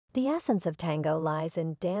The essence of tango lies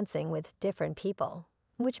in dancing with different people,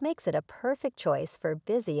 which makes it a perfect choice for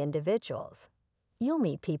busy individuals. You'll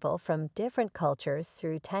meet people from different cultures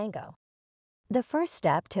through tango. The first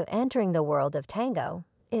step to entering the world of tango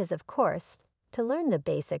is, of course, to learn the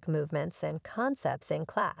basic movements and concepts in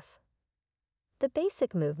class. The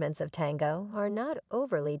basic movements of tango are not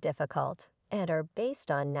overly difficult and are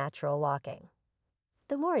based on natural walking.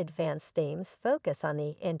 The more advanced themes focus on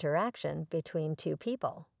the interaction between two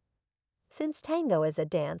people. Since tango is a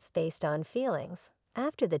dance based on feelings,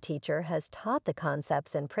 after the teacher has taught the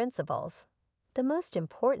concepts and principles, the most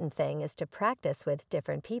important thing is to practice with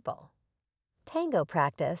different people. Tango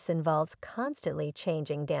practice involves constantly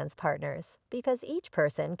changing dance partners because each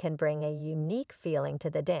person can bring a unique feeling to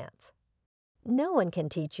the dance. No one can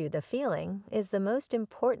teach you the feeling is the most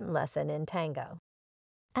important lesson in tango.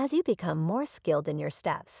 As you become more skilled in your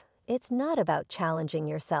steps, it's not about challenging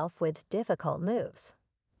yourself with difficult moves,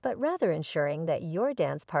 but rather ensuring that your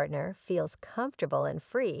dance partner feels comfortable and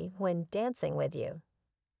free when dancing with you.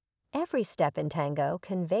 Every step in tango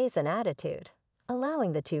conveys an attitude,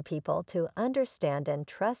 allowing the two people to understand and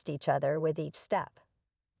trust each other with each step.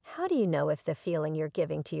 How do you know if the feeling you're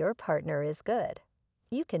giving to your partner is good?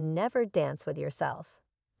 You can never dance with yourself,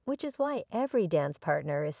 which is why every dance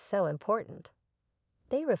partner is so important.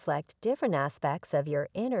 They reflect different aspects of your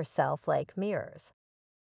inner self like mirrors.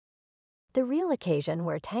 The real occasion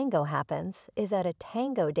where tango happens is at a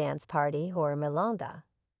tango dance party or milonga.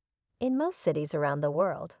 In most cities around the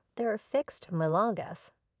world, there are fixed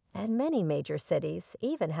milongas, and many major cities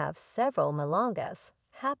even have several milongas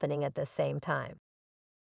happening at the same time.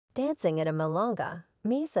 Dancing at a milonga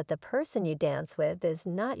means that the person you dance with is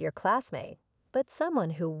not your classmate, but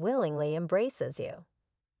someone who willingly embraces you.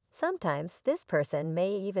 Sometimes this person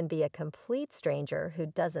may even be a complete stranger who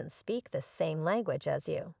doesn't speak the same language as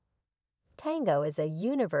you. Tango is a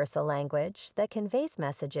universal language that conveys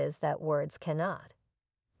messages that words cannot.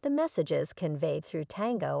 The messages conveyed through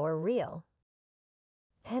tango are real.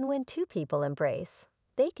 And when two people embrace,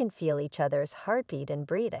 they can feel each other's heartbeat and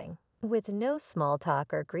breathing, with no small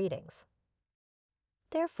talk or greetings.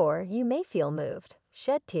 Therefore, you may feel moved,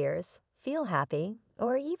 shed tears, feel happy,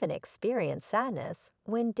 or even experience sadness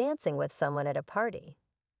when dancing with someone at a party.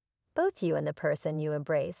 Both you and the person you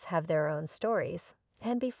embrace have their own stories,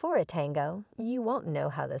 and before a tango, you won't know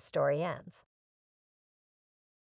how the story ends.